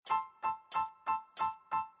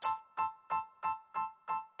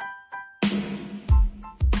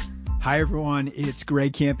Hi, everyone. It's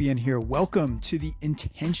Greg Campion here. Welcome to the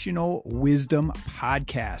Intentional Wisdom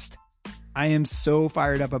Podcast. I am so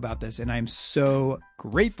fired up about this, and I'm so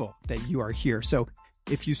grateful that you are here. So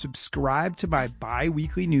if you subscribe to my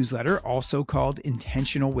bi-weekly newsletter, also called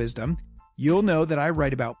Intentional Wisdom, you'll know that I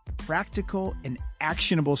write about practical and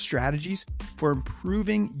actionable strategies for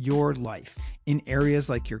improving your life in areas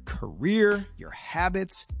like your career, your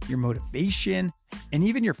habits, your motivation, and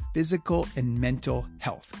even your physical and mental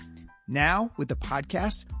health. Now, with the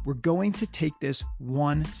podcast, we're going to take this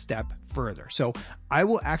one step further. So I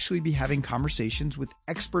will actually be having conversations with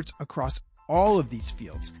experts across all of these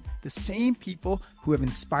fields, the same people who have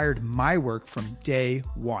inspired my work from day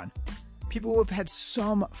one. People who have had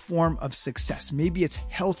some form of success. Maybe it's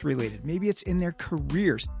health related. Maybe it's in their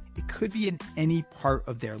careers. It could be in any part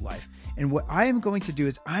of their life. And what I am going to do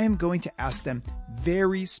is I am going to ask them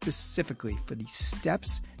very specifically for the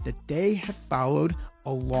steps that they have followed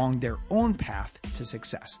along their own path to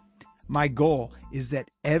success. My goal is that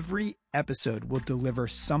every episode will deliver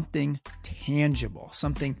something tangible,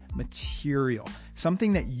 something material,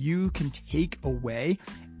 something that you can take away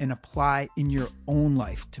and apply in your own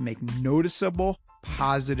life to make noticeable,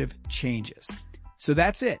 positive changes. So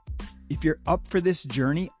that's it. If you're up for this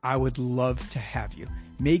journey, I would love to have you.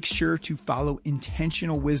 Make sure to follow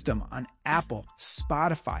Intentional Wisdom on Apple,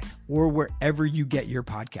 Spotify, or wherever you get your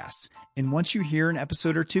podcasts. And once you hear an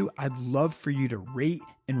episode or two, I'd love for you to rate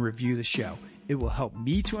and review the show. It will help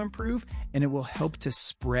me to improve, and it will help to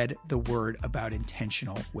spread the word about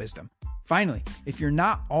intentional wisdom. Finally, if you're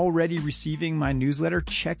not already receiving my newsletter,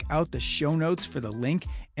 check out the show notes for the link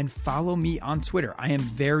and follow me on Twitter. I am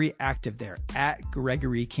very active there at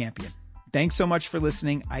Gregory Campion. Thanks so much for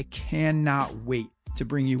listening. I cannot wait to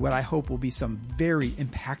bring you what I hope will be some very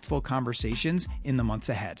impactful conversations in the months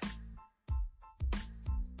ahead.